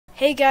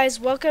Hey guys,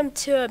 welcome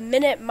to a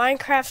minute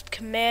Minecraft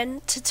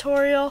command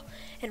tutorial,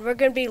 and we're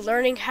going to be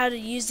learning how to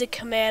use the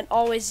command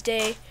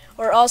alwaysday,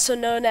 or also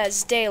known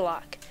as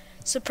daylock.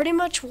 So pretty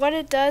much what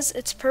it does,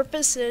 its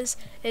purpose is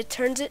it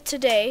turns it to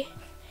day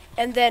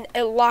and then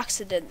it locks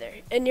it in there.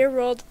 In your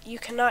world you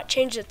cannot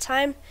change the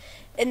time,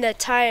 and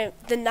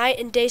the night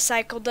and day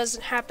cycle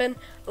doesn't happen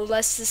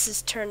unless this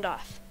is turned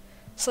off.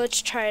 So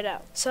let's try it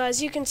out. So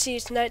as you can see,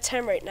 it's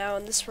nighttime right now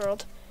in this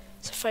world.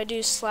 So if I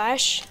do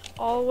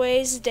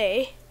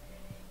 /alwaysday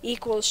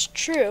equals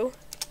true,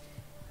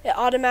 it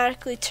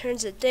automatically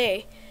turns a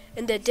day,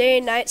 and the day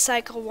and night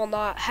cycle will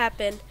not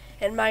happen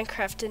in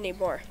Minecraft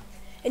anymore.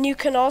 And you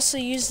can also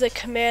use the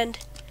command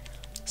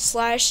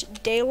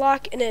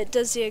 /daylock, and it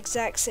does the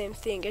exact same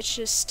thing. It's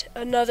just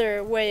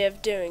another way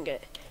of doing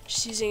it,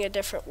 just using a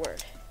different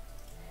word.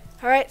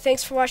 Alright,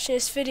 thanks for watching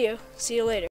this video. See you later.